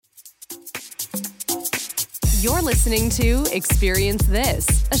You're listening to Experience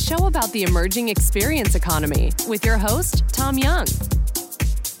This, a show about the emerging experience economy with your host, Tom Young.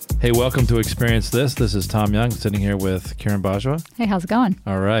 Hey, welcome to Experience This. This is Tom Young sitting here with Karen Bajwa. Hey, how's it going?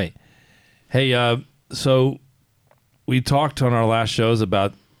 All right. Hey, so we talked on our last shows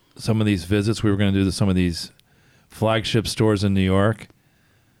about some of these visits we were going to do to some of these flagship stores in New York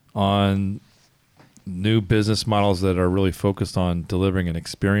on new business models that are really focused on delivering an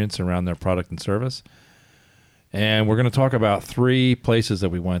experience around their product and service. And we're going to talk about three places that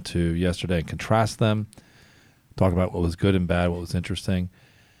we went to yesterday and contrast them, talk about what was good and bad, what was interesting.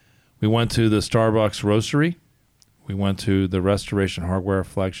 We went to the Starbucks Roastery. We went to the Restoration Hardware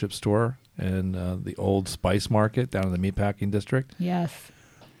flagship store in the old Spice Market down in the Meatpacking District. Yes.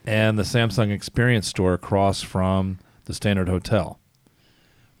 And the Samsung Experience store across from the Standard Hotel,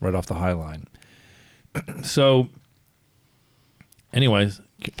 right off the High Line. So, anyways,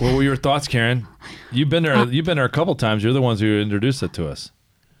 what were your thoughts, Karen? You've been there. You've been there a couple times. You're the ones who introduced it to us.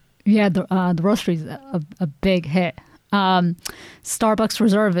 Yeah, the Roastery's a big hit. Starbucks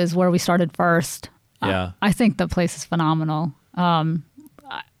Reserve is where we started first. Yeah. I think the place is phenomenal. I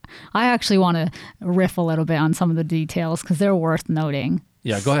actually want to riff a little bit on some of the details because they're worth noting.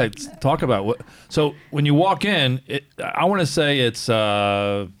 Yeah, go ahead. Talk about what. So when you walk in, I want to say it's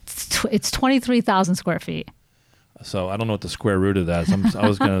 23,000 square feet. So I don't know what the square root of that is. I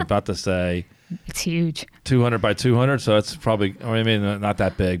was about to say it's huge. 200 by 200. So it's probably, I mean, not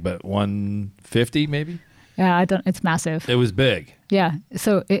that big, but 150 maybe. Yeah, It's massive. It was big. Yeah.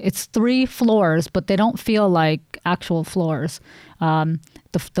 So it's 3 floors, but they don't feel like actual floors.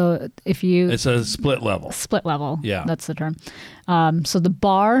 It's a split level. Split level. Yeah. That's the term. So the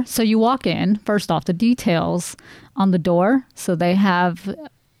bar, so you walk in, first off, the details on the door. So they have,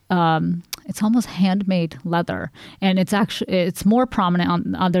 it's almost handmade leather, and it's more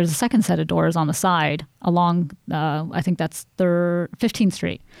prominent on there's a second set of doors on the side along, I think that's 15th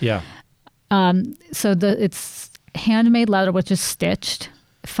Street. Yeah. So it's handmade leather, which is stitched,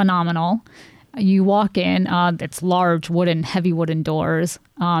 phenomenal. You walk in, it's large heavy wooden doors.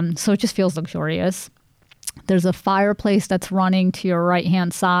 So it just feels luxurious. There's a fireplace that's running to your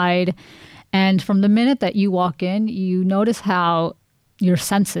right-hand side. And from the minute that you walk in, you notice how your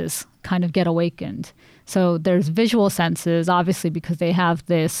senses kind of get awakened. So there's visual senses, obviously, because they have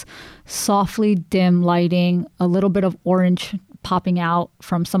this softly dim lighting, a little bit of orange popping out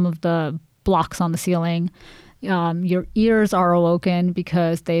from some of the blocks on the ceiling. Your ears are awoken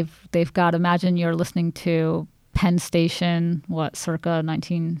because they've got, imagine you're listening to Penn Station, circa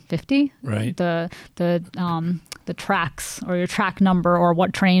 1950? Right. The tracks or your track number or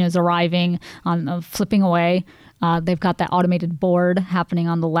what train is arriving on flipping away. They've got that automated board happening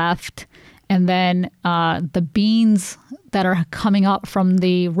on the left. And then the beans that are coming up from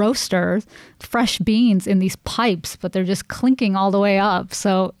the roaster, fresh beans in these pipes, but they're just clinking all the way up.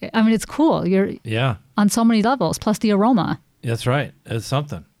 So, I mean, it's cool. You're on so many levels, plus the aroma. That's right. It's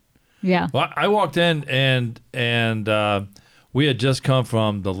something. Yeah. Well, I walked in and we had just come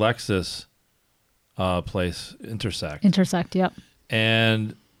from the Lexus place, Intersect. Intersect, yep.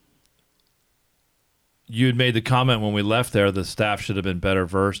 And you had made the comment when we left there, the staff should have been better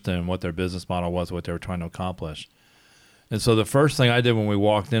versed in what their business model was, what they were trying to accomplish. And so the first thing I did when we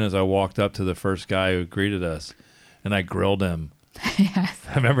walked in is I walked up to the first guy who greeted us and I grilled him. Yes.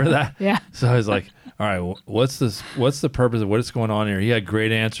 Remember that? Yeah. So I was like, all right, what's the purpose of what is going on here? He had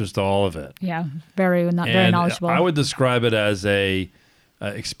great answers to all of it. Yeah, very knowledgeable. I would describe it as a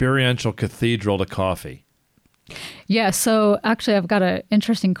experiential cathedral to coffee. Yeah, so actually I've got an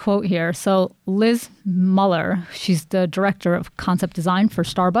interesting quote here. So Liz Muller, she's the director of concept design for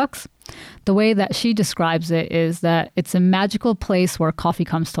Starbucks. The way that she describes it is that it's a magical place where coffee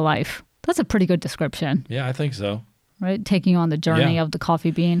comes to life. That's a pretty good description. Yeah, I think so. Right? Taking you on the journey of the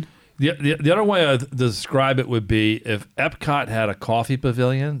coffee bean. The other way I'd describe it would be if Epcot had a coffee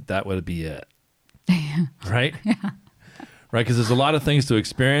pavilion, that would be it. Right? Yeah. Right, because there's a lot of things to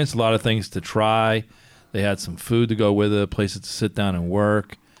experience, a lot of things to try. They had some food to go with it, places to sit down and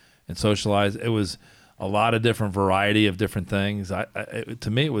work and socialize. It was a lot of different variety of different things. To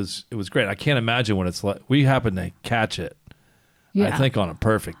me, it was great. I can't imagine what it's like. We happened to catch it, I think, on a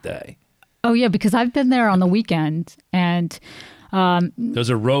perfect day. Oh, yeah, because I've been there on the weekend, and there's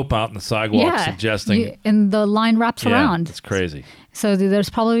a rope out in the sidewalk suggesting. And the line wraps around. It's crazy. So there's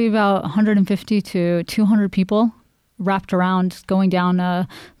probably about 150 to 200 people wrapped around going down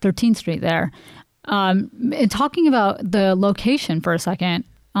 13th Street there. And talking about the location for a second,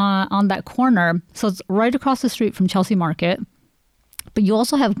 on that corner, so it's right across the street from Chelsea Market, but you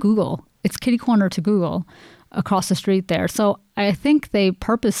also have Google. It's kitty corner to Google across the street there. So I think they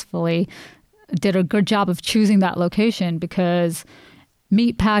purposefully did a good job of choosing that location because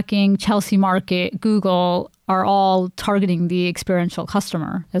Meatpacking, Chelsea Market, Google are all targeting the experiential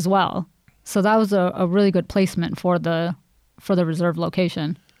customer as well. So that was a really good placement for the reserve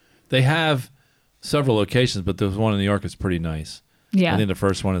location. They have several locations, but there's one in New York that's pretty nice. Yeah. I think the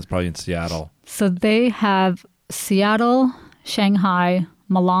first one is probably in Seattle. So they have Seattle, Shanghai,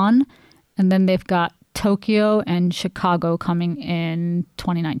 Milan, and then they've got Tokyo and Chicago coming in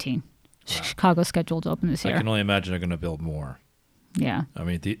 2019. Wow. Chicago scheduled to open this year. I can only imagine they're going to build more. Yeah. I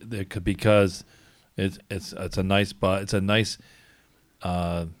mean, they could, because it's a nice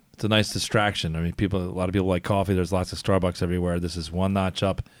distraction. I mean, a lot of people like coffee. There's lots of Starbucks everywhere. This is one notch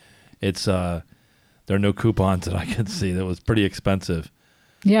up. There are no coupons that I can see. That was pretty expensive.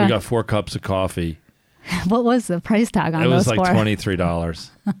 Yeah. We got 4 cups of coffee. What was the price tag on those? It was like for? $23.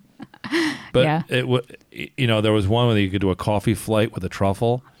 But yeah. There was one where you could do a coffee flight with a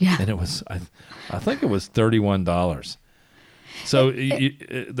truffle. Yeah. And it was, I think it was $31. So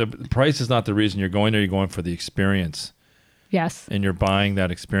the price is not the reason you're going there. You're going for the experience. Yes. And you're buying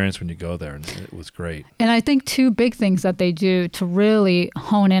that experience when you go there. And it was great. And I think 2 big things that they do to really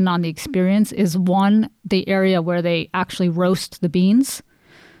hone in on the experience is, one, the area where they actually roast the beans.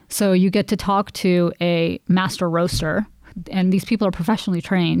 So you get to talk to a master roaster, and these people are professionally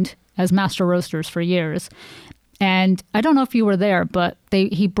trained as master roasters for years. And I don't know if you were there, but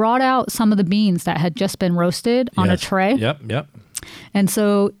he brought out some of the beans that had just been roasted on a tray. Yep. And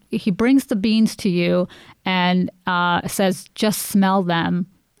so he brings the beans to you and says, just smell them.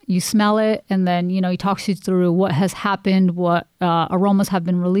 You smell it, and then, he talks you through what has happened, what aromas have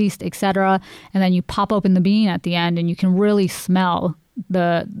been released, etc. And then you pop open the bean at the end, and you can really smell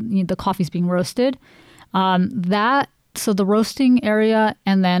the coffee's being roasted. So the roasting area,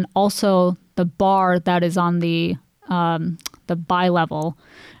 and then also the bar that is on the buy level,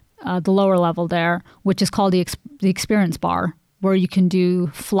 the lower level there, which is called the experience bar, where you can do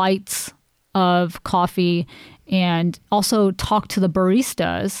flights of coffee and also talk to the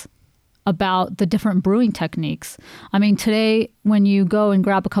baristas about the different brewing techniques. I mean, today when you go and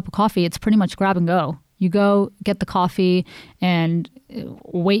grab a cup of coffee, it's pretty much grab and go. You go get the coffee and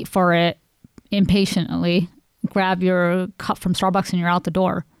wait for it impatiently, grab your cup from Starbucks, and you're out the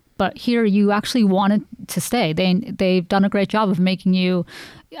door. But here you actually wanted to stay. They've done a great job of making you.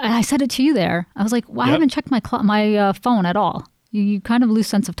 I said it to you there. I was like, well, I haven't checked my phone at all. You kind of lose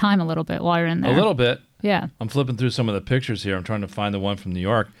sense of time a little bit while you're in there. A little bit. Yeah. I'm flipping through some of the pictures here. I'm trying to find the one from New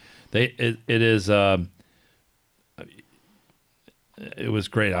York. It was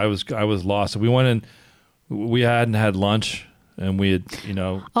great. I was lost. We went in. We hadn't had lunch, and we had,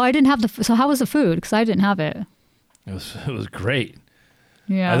 Oh, I didn't have so how was the food? Because I didn't have it. It was great.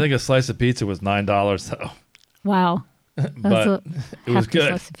 Yeah. I think a slice of pizza was $9 though. Wow. But it was good.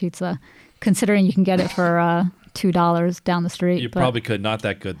 Slice of pizza, considering you can get it for $2 down the street. You probably could. Not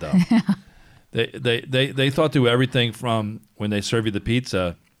that good though. They thought through everything from when they serve you the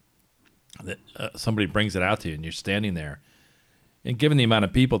pizza, that somebody brings it out to you and you're standing there, and given the amount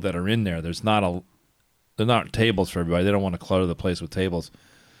of people that are in there, they're not tables for everybody. They don't want to clutter the place with tables,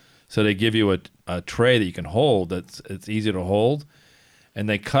 so they give you a tray that you can hold. It's easy to hold, and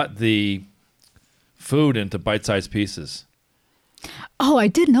they cut the food into bite-sized pieces. Oh, I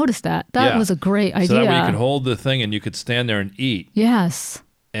did notice that. That was a great idea. So that way you could hold the thing and you could stand there and eat. Yes.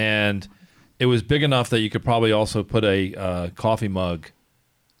 And it was big enough that you could probably also put a coffee mug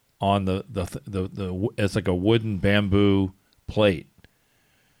on the it's like a wooden bamboo plate.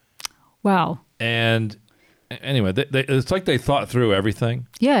 Wow. And anyway, it's like they thought through everything.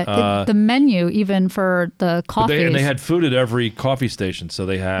 Yeah, the menu even for the coffee. And they had food at every coffee station, so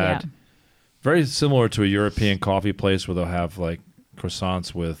they had very similar to a European coffee place where they'll have like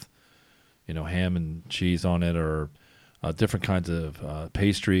croissants with, ham and cheese on it, or different kinds of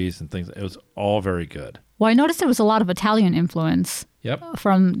pastries and things. It was all very good. Well, I noticed there was a lot of Italian influence. Yep.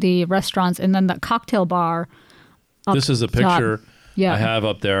 From the restaurants, and then the cocktail bar. This is a picture I have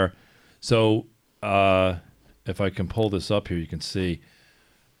up there. So if I can pull this up here, you can see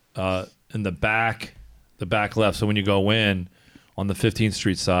in the back left. So when you go in on the 15th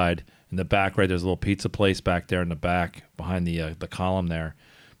Street side, in the back right, there's a little pizza place back there in the back behind the column there.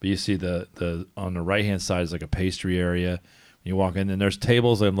 But you see the on the right hand side is like a pastry area. When you walk in, and there's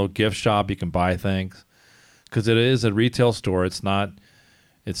tables and a little gift shop. You can buy things because it is a retail store. It's not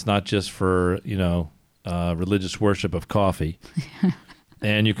just for religious worship of coffee.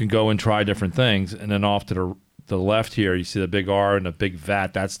 And you can go and try different things. And then off to the left here, you see the big R and a big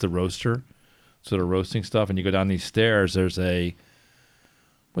vat. That's the roaster. So they're roasting stuff. And you go down these stairs, there's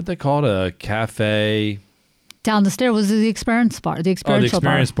what they call it, a cafe. Down the stair was the experience bar, the experiential the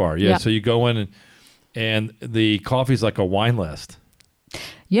experience bar. Yeah. Yeah. So you go in and the coffee's like a wine list.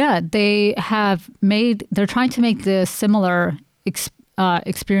 Yeah, they're trying to make the similar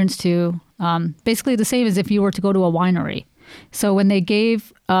experience to basically the same as if you were to go to a winery. So when they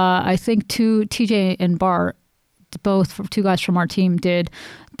gave, I think TJ and Bar, both two guys from our team, did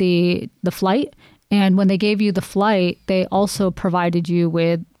the flight. And when they gave you the flight, they also provided you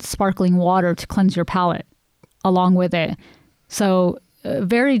with sparkling water to cleanse your palate along with it. So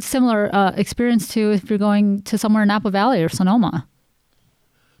very similar experience to if you're going to somewhere in Napa Valley or Sonoma.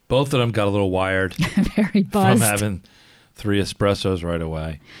 Both of them got a little wired Very buzzed. from having 3 espressos right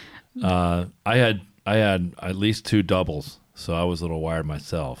away. I had at least 2 doubles, so I was a little wired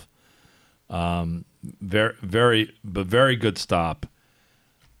myself. Very good stop.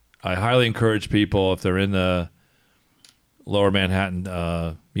 I highly encourage people, if they're in the Lower Manhattan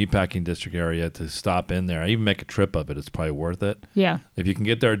meatpacking district area, to stop in there. I even make a trip of it. It's probably worth it. Yeah. If you can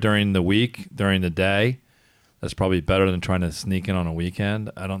get there during the week, during the day, that's probably better than trying to sneak in on a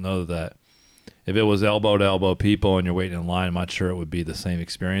weekend. I don't know that if it was elbow to elbow people and you're waiting in line, I'm not sure it would be the same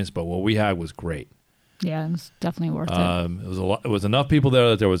experience. But what we had was great. Yeah, it was definitely worth it. It was enough people there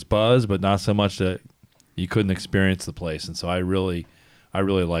that there was buzz, but not so much that you couldn't experience the place. And so I really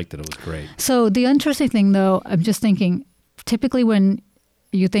liked it. It was great. So the interesting thing, though, I'm just thinking, typically when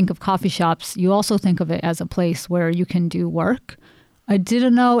you think of coffee shops, you also think of it as a place where you can do work. I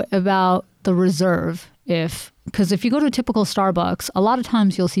didn't know about the Reserve, because if you go to a typical Starbucks, a lot of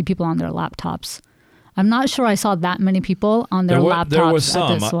times you'll see people on their laptops. I'm not sure I saw that many people on their laptops there was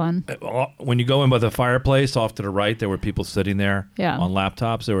some. at this one. When you go in by the fireplace off to the right, there were people sitting there on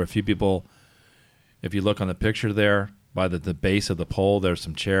laptops. There were a few people. If you look on the picture there, by the base of the pole, there's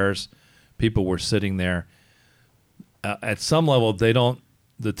some chairs. People were sitting there. At some level,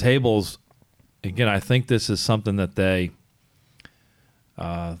 the tables, again, I think this is something that they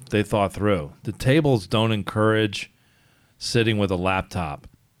thought through. The tables don't encourage sitting with a laptop.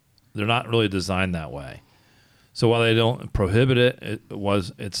 They're not really designed that way. So while they don't prohibit it,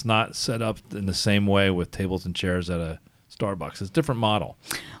 it's not set up in the same way with tables and chairs at a Starbucks. It's a different model.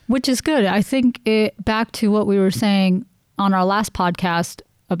 Which is good. I think back to what we were saying on our last podcast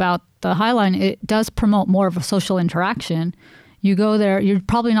about the Highline, it does promote more of a social interaction. You go there, you're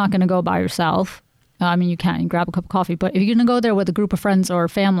probably not going to go by yourself. I mean, you can grab a cup of coffee, but if you're going to go there with a group of friends or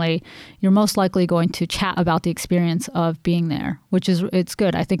family, you're most likely going to chat about the experience of being there, it's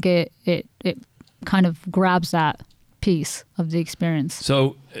good. I think it kind of grabs that piece of the experience.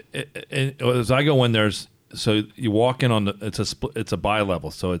 So as I go in, so you walk in on it's a bi-level,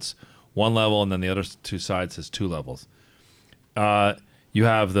 so it's one level and then the other 2 sides is 2 levels. You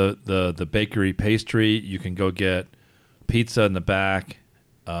have the bakery pastry. You can go get pizza in the back.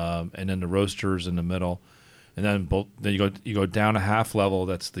 And then the roasters in the middle, and then you go down a half level.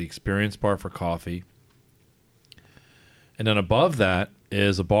 That's the experience bar for coffee, and then above that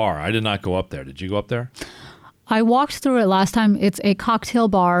is a bar. I did not go up there. Did you go up there? I walked through it last time. It's a cocktail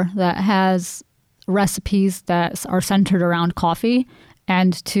bar that has recipes that are centered around coffee,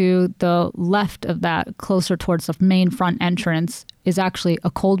 and to the left of that, closer towards the main front entrance, is actually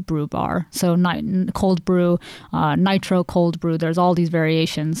a cold brew bar. So cold brew, nitro cold brew. There's all these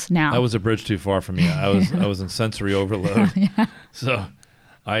variations now. That was a bridge too far for me. I was in sensory overload. Yeah. So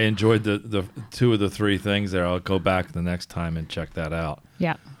I enjoyed the 2 of the 3 things there. I'll go back the next time and check that out.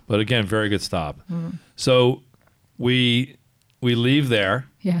 Yeah. But again, very good stop. Mm-hmm. So we leave there.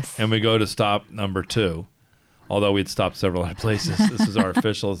 Yes. And we go to stop number 2. Although we'd stopped several other places. This is our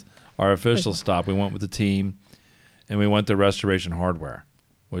official stop. We went with the team. And we went to Restoration Hardware,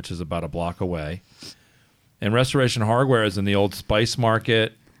 which is about a block away. And Restoration Hardware is in the old Spice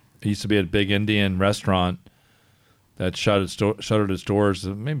Market. It used to be a big Indian restaurant that shuttered its doors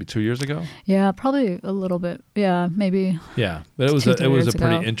maybe 2 years ago. Yeah, probably a little bit. Yeah, maybe. Yeah, but it was a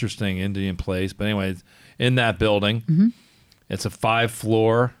pretty interesting Indian place. But anyway, in that building, mm-hmm. It's a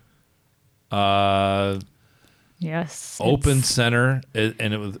 5-floor. Yes. Open center,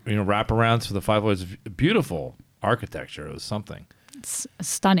 and it was wraparounds for the 5 floors. Beautiful architecture. It was something. It's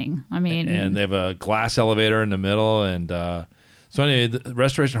stunning. I mean, and they have a glass elevator in the middle, and so anyway, the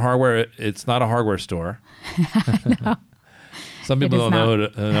Restoration Hardware. It's not a hardware store. Some people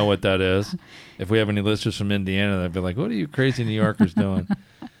don't know what that is. If we have any listeners from Indiana, they'd be like, "What are you crazy New Yorkers doing?"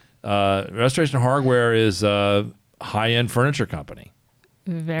 Restoration Hardware is a high-end furniture company.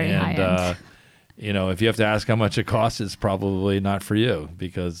 Very high-end. If you have to ask how much it costs, it's probably not for you,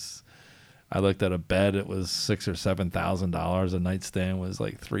 because I looked at a bed; it was $6,000 or $7,000. A nightstand was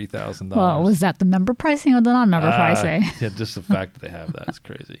like $3,000. Well, was that the member pricing or the non-member pricing? Yeah, just the fact that they have that is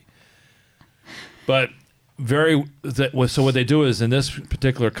crazy. But So what they do is, in this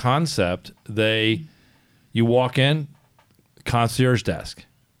particular concept, you walk in, concierge desk.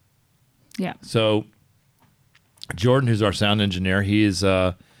 Yeah. So Jordan, who's our sound engineer, he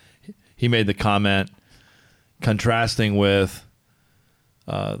made the comment contrasting with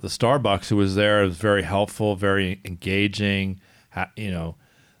the Starbucks, who was there. It was very helpful, very engaging.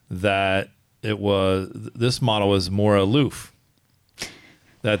 That this model was more aloof.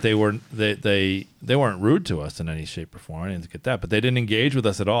 That they weren't rude to us in any shape or form. I didn't get that, but they didn't engage with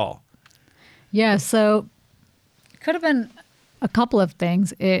us at all. Yeah. So it could have been a couple of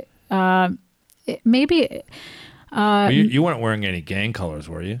things. Maybe. You weren't wearing any gang colors,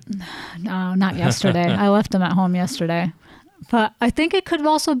 were you? No, not yesterday. I left them at home yesterday. But I think it could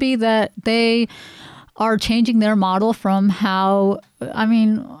also be that they are changing their model from how,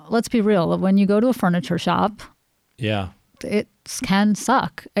 let's be real. When you go to a furniture shop, yeah, it can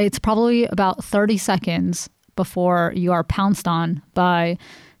suck. It's probably about 30 seconds before you are pounced on by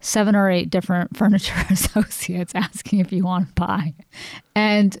 7 or 8 different furniture associates asking if you want to buy.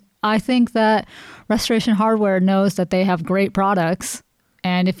 And I think that Restoration Hardware knows that they have great products.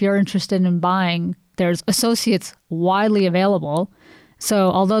 And if you're interested in buying, there's associates widely available.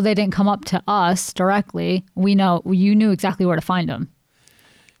 So although they didn't come up to us directly, we know you knew exactly where to find them.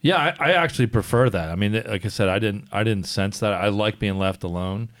 Yeah, I actually prefer that. I mean, like I said, I didn't sense that. I like being left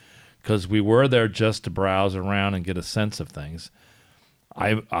alone because we were there just to browse around and get a sense of things.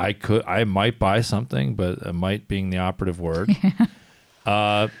 I might buy something, but might being the operative word.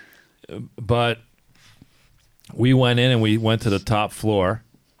 But we went in and we went to the top floor,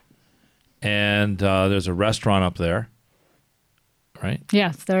 and there's a restaurant up there, right?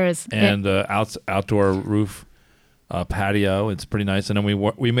 Yes, there is. And outdoor roof patio. It's pretty nice. And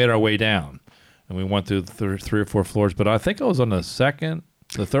then we made our way down, and we went through 3 or 4 floors. But I think I was on the third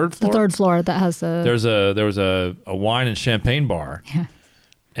floor. The third floor that has the. There was a wine and champagne bar. Yeah.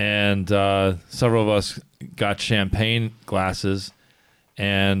 And several of us got champagne glasses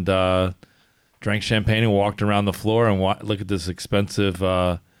and drank champagne and walked around the floor and look at this expensive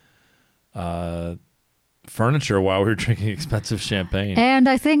furniture while we were drinking expensive champagne. And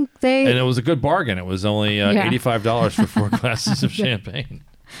I think and it was a good bargain. It was only $85 for 4 glasses of champagne.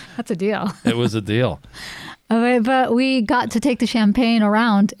 That's a deal. It was a deal. Okay, but we got to take the champagne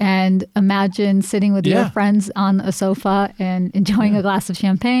around and imagine sitting with your friends on a sofa and enjoying a glass of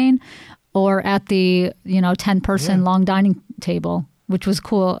champagne, or at the 10-person long dining table, which was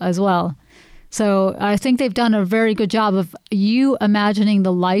cool as well. So I think they've done a very good job of you imagining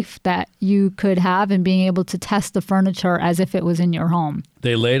the life that you could have and being able to test the furniture as if it was in your home.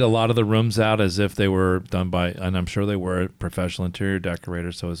 They laid a lot of the rooms out as if they were done by, and I'm sure they were, professional interior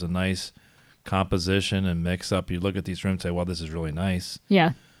decorators. So it was a nice composition and mix up. You look at these rooms and say, well, this is really nice.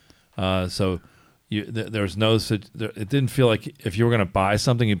 Yeah. So there's no, it didn't feel like if you were going to buy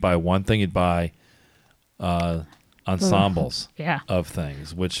something, you'd buy one thing, you'd buy ensembles of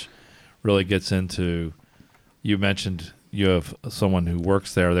things, which really gets into, you mentioned you have someone who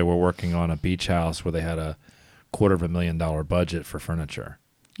works there. They were working on a beach house where they had a $250,000 budget for furniture.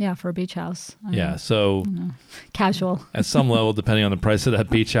 Yeah, for a beach house. So casual. At some level, depending on the price of that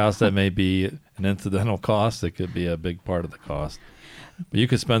beach house, that may be an incidental cost. It could be a big part of the cost. But you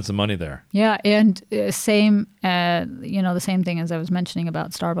could spend some money there. Yeah, and the same thing as I was mentioning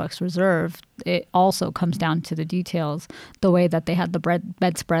about Starbucks Reserve, it also comes down to the details, the way that they had the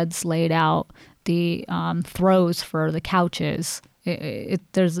bedspreads laid out, the throws for the couches.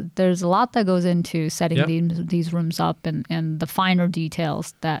 There's a lot that goes into setting these rooms up and the finer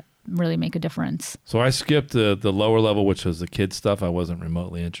details that really make a difference. So I skipped the lower level, which was the kids stuff. I wasn't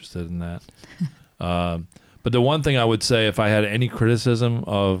remotely interested in that. But the one thing I would say, if I had any criticism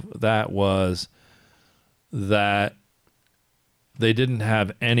of that, was that they didn't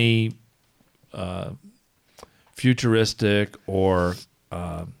have any futuristic or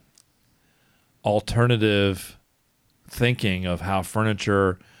alternative thinking of how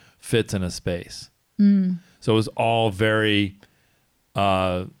furniture fits in a space. So it was all very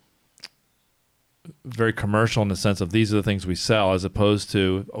very commercial in the sense of these are the things we sell, as opposed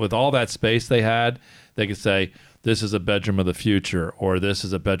to with all that space they had, they could say this is a bedroom of the future, or this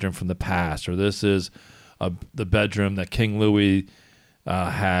is a bedroom from the past, or this is the bedroom that King Louis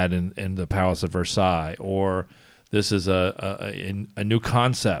had in the Palace of Versailles, or this is a new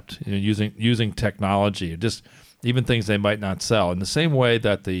concept, using technology, just even things they might not sell. In the same way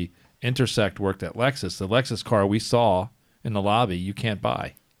that the Intersect worked at Lexus, the Lexus car we saw in the lobby, you can't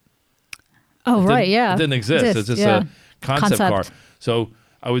buy. Oh, right, yeah. It didn't exist. It's just a concept car. So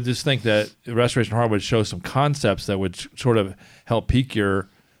I would just think that Restoration Hardware would show some concepts that would sort of help pique your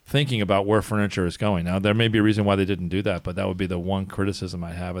thinking about where furniture is going. Now, there may be a reason why they didn't do that, but that would be the one criticism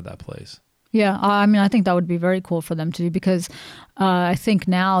I have of that place. Yeah, I mean, I think that would be very cool for them to do because I think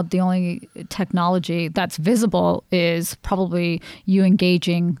now the only technology that's visible is probably you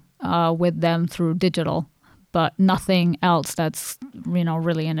engaging with them through digital, but nothing else that's,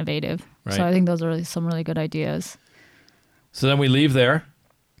 really innovative. Right. So I think those are some really good ideas. So then we leave there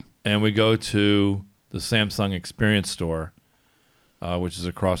and we go to the Samsung Experience Store, which is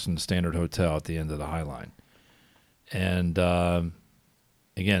across from the Standard Hotel at the end of the High Line. And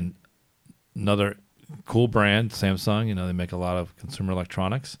again, another cool brand, Samsung. They make a lot of consumer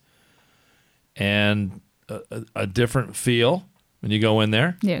electronics. And a different feel when you go in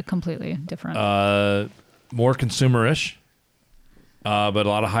there. Yeah, completely different. More consumerish, but a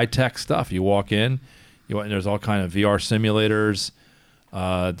lot of high-tech stuff. You walk in, and there's all kind of VR simulators,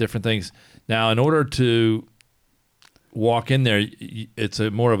 different things. Now, in order to walk in there, it's a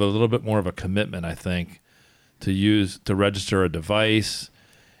little bit more of a commitment, I think, to register a device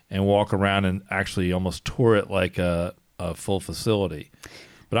and walk around and actually almost tour it like a full facility.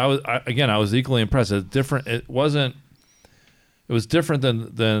 But I was equally impressed. It's different. It was different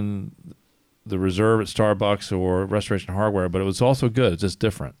than the Reserve at Starbucks or Restoration Hardware, but it was also good. It's just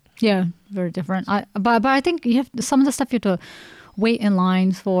different. Yeah, very different. But I think you have some of the stuff you have to wait in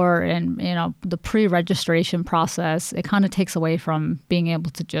lines for, and the pre-registration process. It kind of takes away from being able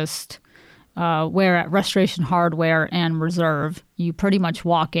to just where at Restoration Hardware and Reserve, you pretty much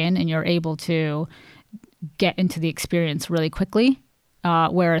walk in and you're able to get into the experience really quickly.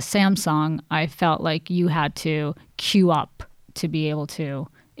 Whereas Samsung, I felt like you had to queue up to be able to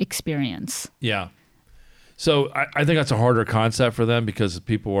experience. Yeah. So I think that's a harder concept for them because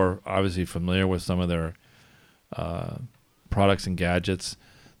people are obviously familiar with some of their products and gadgets.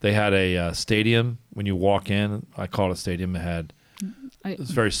 They had a stadium when you walk in. I call it a stadium.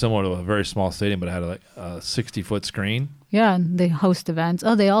 It's very similar to a very small stadium, but it had a 60-foot screen. Yeah, and they host events.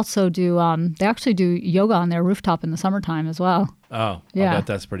 Oh, they also do. They actually do yoga on their rooftop in the summertime as well. Oh, yeah. I bet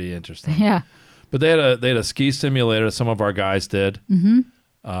that's pretty interesting. Yeah. But they had a ski simulator. Some of our guys did. Mm-hmm.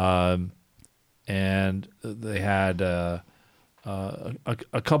 And they had a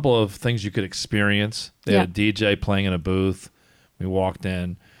couple of things you could experience. They had a DJ playing in a booth. We walked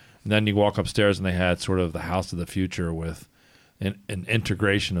in. And then you walk upstairs and they had sort of the house of the future with an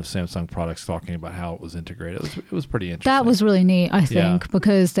integration of Samsung products, talking about how it was integrated. It was pretty interesting. That was really neat, I think,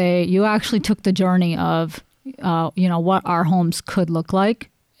 because you actually took the journey of what our homes could look like,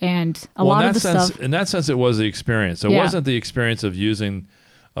 and a lot of the stuff. In that sense, it was the experience. It wasn't the experience of using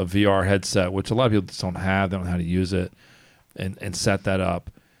a VR headset, which a lot of people just don't have. They don't know how to use it and set that up.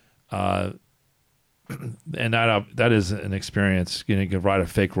 And that is an experience. You could ride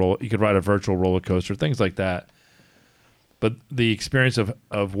you could ride a virtual roller coaster, things like that. But the experience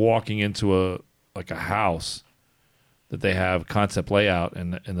of walking into a house that they have concept layout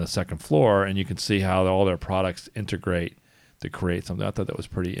in the second floor, and you can see how all their products integrate to create something. I thought that was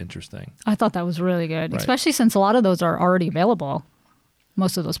pretty interesting. I thought that was really good, right. Especially since a lot of those are already available.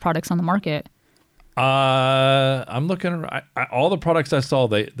 Most of those products on the market. I'm looking. All the products I saw,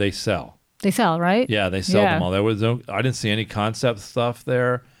 they sell. They sell, right? Yeah, they sell them all. I didn't see any concept stuff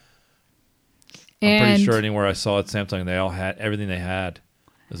there. I'm pretty sure anywhere I saw at Samsung, they all had everything they had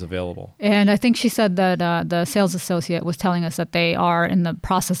is available. And I think she said that the sales associate was telling us that they are in the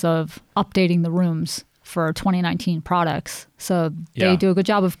process of updating the rooms for 2019 products. So they do a good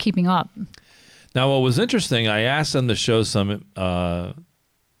job of keeping up. Now, what was interesting, I asked them to show some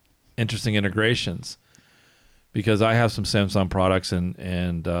interesting integrations because I have some Samsung products and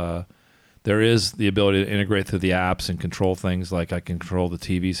there is the ability to integrate through the apps and control things like I can control the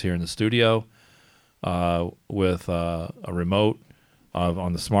TVs here in the studio. With a remote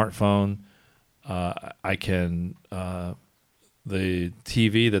on the smartphone. I can, the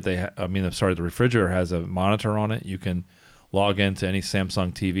TV that the refrigerator has a monitor on it. You can log into any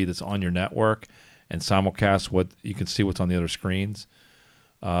Samsung TV that's on your network and simulcast you can see what's on the other screens.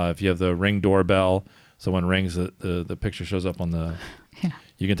 If you have the Ring doorbell, so when it rings, the picture shows up on the,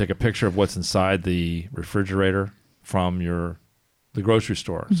 you can take a picture of what's inside the refrigerator from the grocery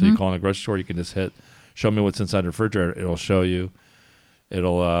store. Mm-hmm. So you call in the grocery store, you can just hit, show me what's inside the refrigerator. It'll show you.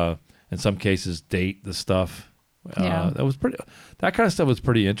 It'll, in some cases, date the stuff. That kind of stuff was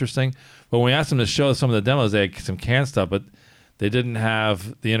pretty interesting. But when we asked them to show some of the demos, they had some canned stuff, but they didn't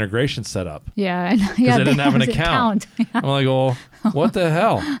have the integration set up. Yeah. Because they didn't have an account. I'm like, well, what the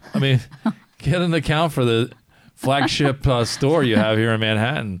hell? I mean, get an account for the flagship store you have here in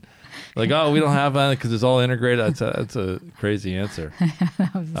Manhattan. Like, oh, we don't have that because it's all integrated. That's a crazy answer.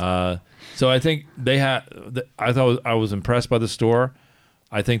 So I think they had. I thought I was impressed by the store.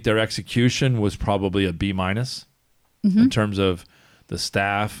 I think their execution was probably a B- in terms of the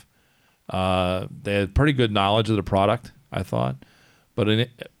staff. They had pretty good knowledge of the product, I thought. But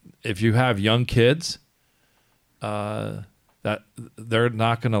if you have young kids, that they're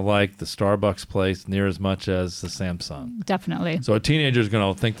not going to like the Starbucks place near as much as the Samsung. Definitely. So a teenager is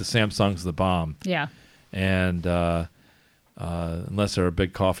going to think the Samsung's the bomb. Yeah. And unless they're a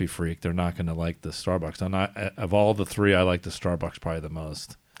big coffee freak, they're not going to like the Starbucks. Of all the three, I like the Starbucks probably the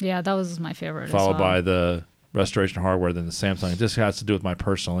most. Yeah, that was my favorite. Followed as well. by the Restoration Hardware, then the Samsung. It just has to do with my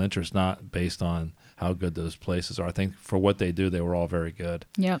personal interest, not based on how good those places are. I think for what they do, they were all very good.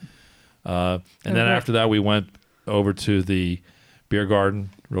 Yep. And then after that, we went over to the beer garden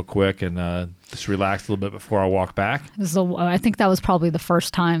real quick and just relaxed a little bit before I walked back. So I think that was probably the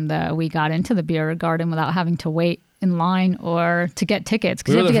first time that we got into the beer garden without having to wait in line or to get tickets,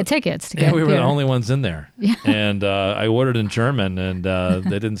 because you have to get tickets to get we were beer. the only ones in there. Yeah. And I ordered in German, and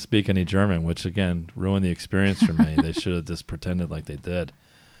they didn't speak any German, which, again, ruined the experience for me. They should have just pretended like they did.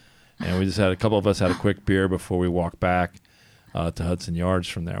 And we just had a couple of us had a quick beer before we walked back to Hudson Yards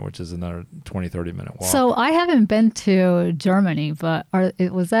from there, which is another 20, 30-minute walk. So I haven't been to Germany, but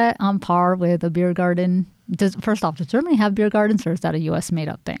was that on par with a beer garden? First off, does Germany have beer gardens, or is that a U.S.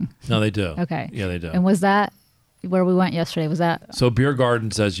 made-up thing? No, they do. Okay. Yeah, they do. And was that where we went yesterday? Was that? So beer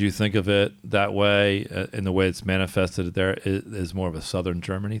gardens, as you think of it that way, in the way it's manifested there, is more of a southern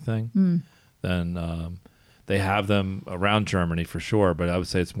Germany thing. Than they have them around Germany for sure, but I would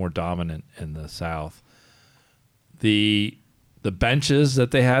say it's more dominant in the south. The benches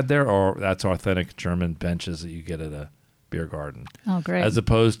that they had there that's authentic German benches that you get at a beer garden. Oh, great. As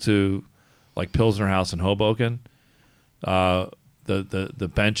opposed to like Pilsner House in Hoboken,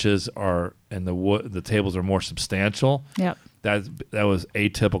 the benches are and the tables are more substantial. Yep. That was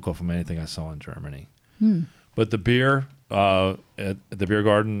atypical from anything I saw in Germany. But the beer at the beer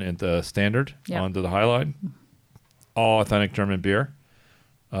garden at the Standard onto the High Line, all authentic German beer,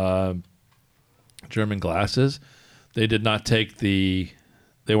 German glasses. They did not take they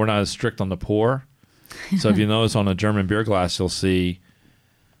were not as strict on the pour. So if you notice on a German beer glass, you'll see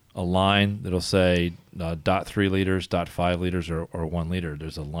a line that'll say 0.3 liters, 0.5 liters, or 1 liter.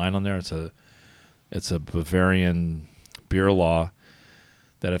 There's a line on there. It's a Bavarian beer law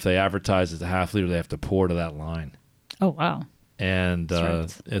that if they advertise as a half liter, they have to pour to that line. Oh, wow. And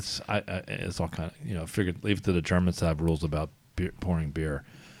it's all kind of, figured leave it to the Germans to have rules about pouring beer.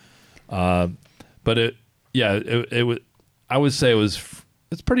 But it was. I would say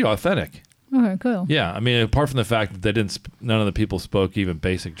it's pretty authentic. Okay, cool. Yeah, I mean, apart from the fact that none of the people spoke even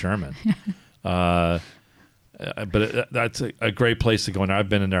basic German. But that's a great place to go in there. I've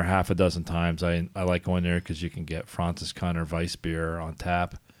been in there half a dozen times. I like going there because you can get Franziskaner Weiss beer on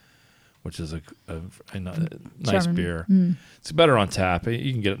tap, which is a nice German. beer. It's better on tap.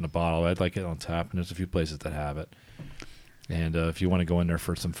 You can get it in a bottle. I'd like it on tap, and there's a few places that have it. And if you want to go in there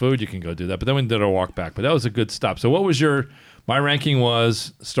for some food, you can go do that. But then we did our walk back. But that was a good stop. So what was my ranking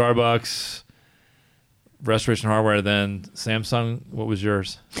was Starbucks, Restoration Hardware, then Samsung. What was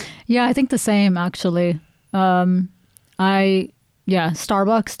yours? Yeah, I think the same, actually. Starbucks,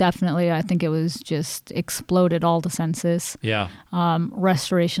 definitely. I think it was just exploded all the senses. Yeah.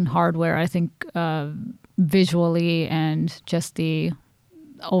 Restoration Hardware, I think visually and just the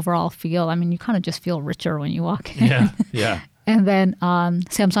overall feel. I mean, you kind of just feel richer when you walk in. Yeah. And then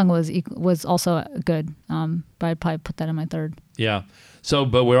Samsung was also good, but I'd probably put that in my third. Yeah. So,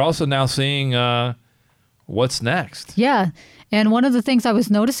 but we're also now seeing what's next. Yeah, and one of the things I was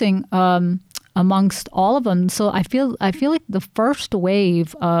noticing amongst all of them, so I feel like the first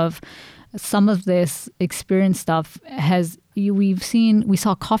wave of some of this experience stuff we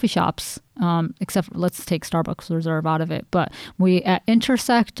saw coffee shops, except let's take Starbucks Reserve out of it, but we at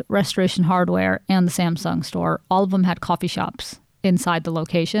Intersect, Restoration Hardware, and the Samsung store, all of them had coffee shops inside the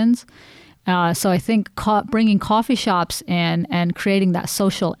locations. So I think bringing coffee shops in and creating that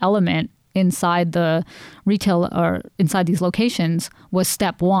social element inside the retail or inside these locations was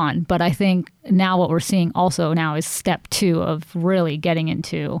step one. But I think now what we're seeing also now is step two of really getting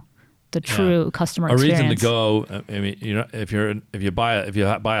into the true customer experience. A reason to go. I mean, if you buy a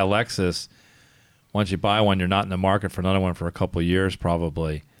Lexus, once you buy one, you're not in the market for another one for a couple of years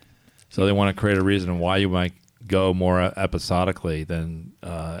probably. So they want to create a reason why you might go more episodically than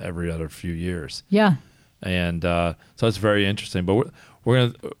every other few years. Yeah. And so it's very interesting. But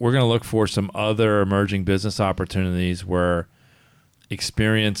we're gonna look for some other emerging business opportunities where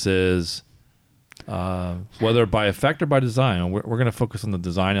experiences, whether by effect or by design, we're going to focus on the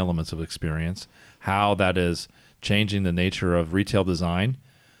design elements of experience, how that is changing the nature of retail design.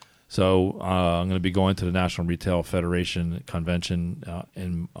 So I'm going to be going to the National Retail Federation convention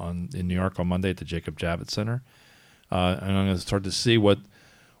in New York on Monday at the Jacob Javits Center, and I'm going to start to see what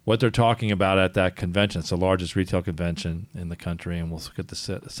they're talking about at that convention. It's the largest retail convention in the country, and we'll get the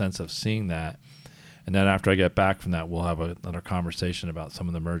sense of seeing that. And then after I get back from that, we'll have another conversation about some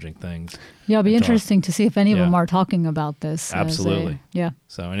of the emerging things. Yeah, it'll be interesting to see if any of them are talking about this. Absolutely. Yeah.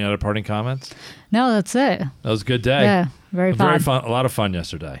 So any other parting comments? No, that's it. That was a good day. Yeah, very fun. Very fun. A lot of fun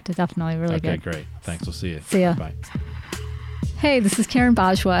yesterday. Definitely really good. Okay, great. Thanks. We'll see you. See ya. Bye. Hey, this is Karen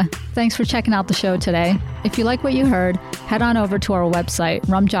Bajwa. Thanks for checking out the show today. If you like what you heard, head on over to our website,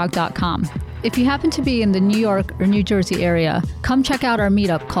 rumjog.com. If you happen to be in the New York or New Jersey area, come check out our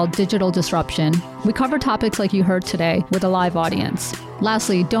meetup called Digital Disruption. We cover topics like you heard today with a live audience.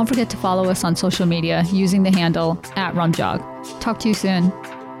 Lastly, don't forget to follow us on social media using the handle @rumjog. Talk to you soon.